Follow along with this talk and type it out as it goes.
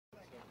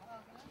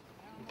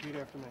Repeat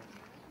after me.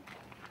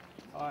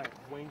 I,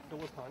 Wayne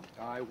Philip Hunt,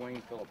 I,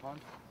 Wayne Philip Hunt,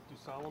 do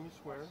solemnly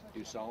swear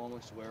do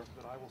solemnly swear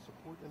that I will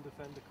support and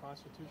defend the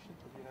Constitution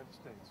of the United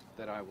States,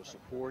 that I will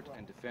support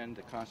and defend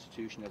the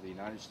Constitution of the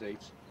United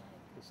States.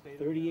 the state of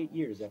 38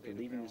 years after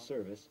leaving the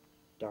service,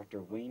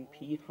 Dr. Wayne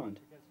P. Hunt,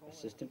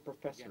 Assistant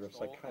Professor of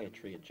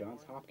Psychiatry at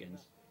Johns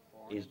Hopkins,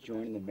 is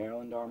joining the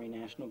Maryland Army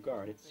National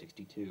Guard at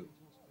 62.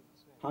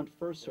 Hunt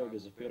first served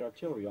as a field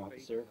artillery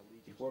officer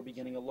before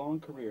beginning a long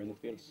career in the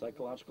field of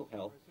psychological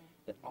health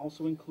that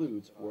also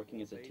includes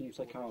working as a team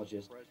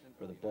psychologist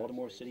for the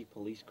Baltimore City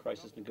Police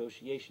Crisis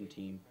Negotiation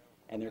Team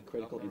and their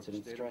Critical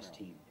Incident Stress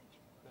Team.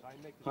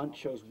 Hunt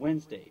chose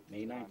Wednesday,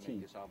 May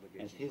 19th,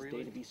 as his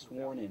day to be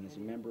sworn in as a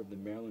member of the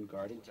Maryland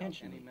Guard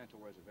intentionally,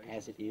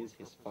 as it is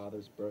his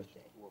father's birthday.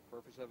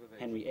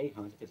 Henry A.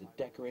 Hunt is a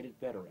decorated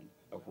veteran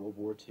of World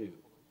War II.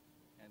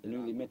 The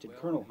newly minted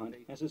Colonel Hunt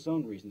has his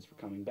own reasons for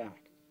coming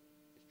back.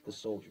 The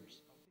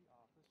soldiers.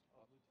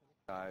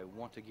 I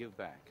want to give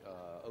back.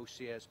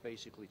 OCS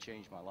basically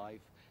changed my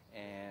life,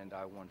 and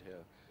I want to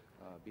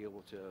be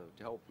able to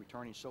help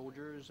returning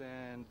soldiers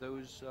and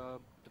those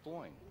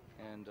deploying.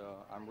 And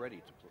I'm ready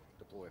to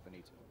deploy if I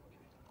need to.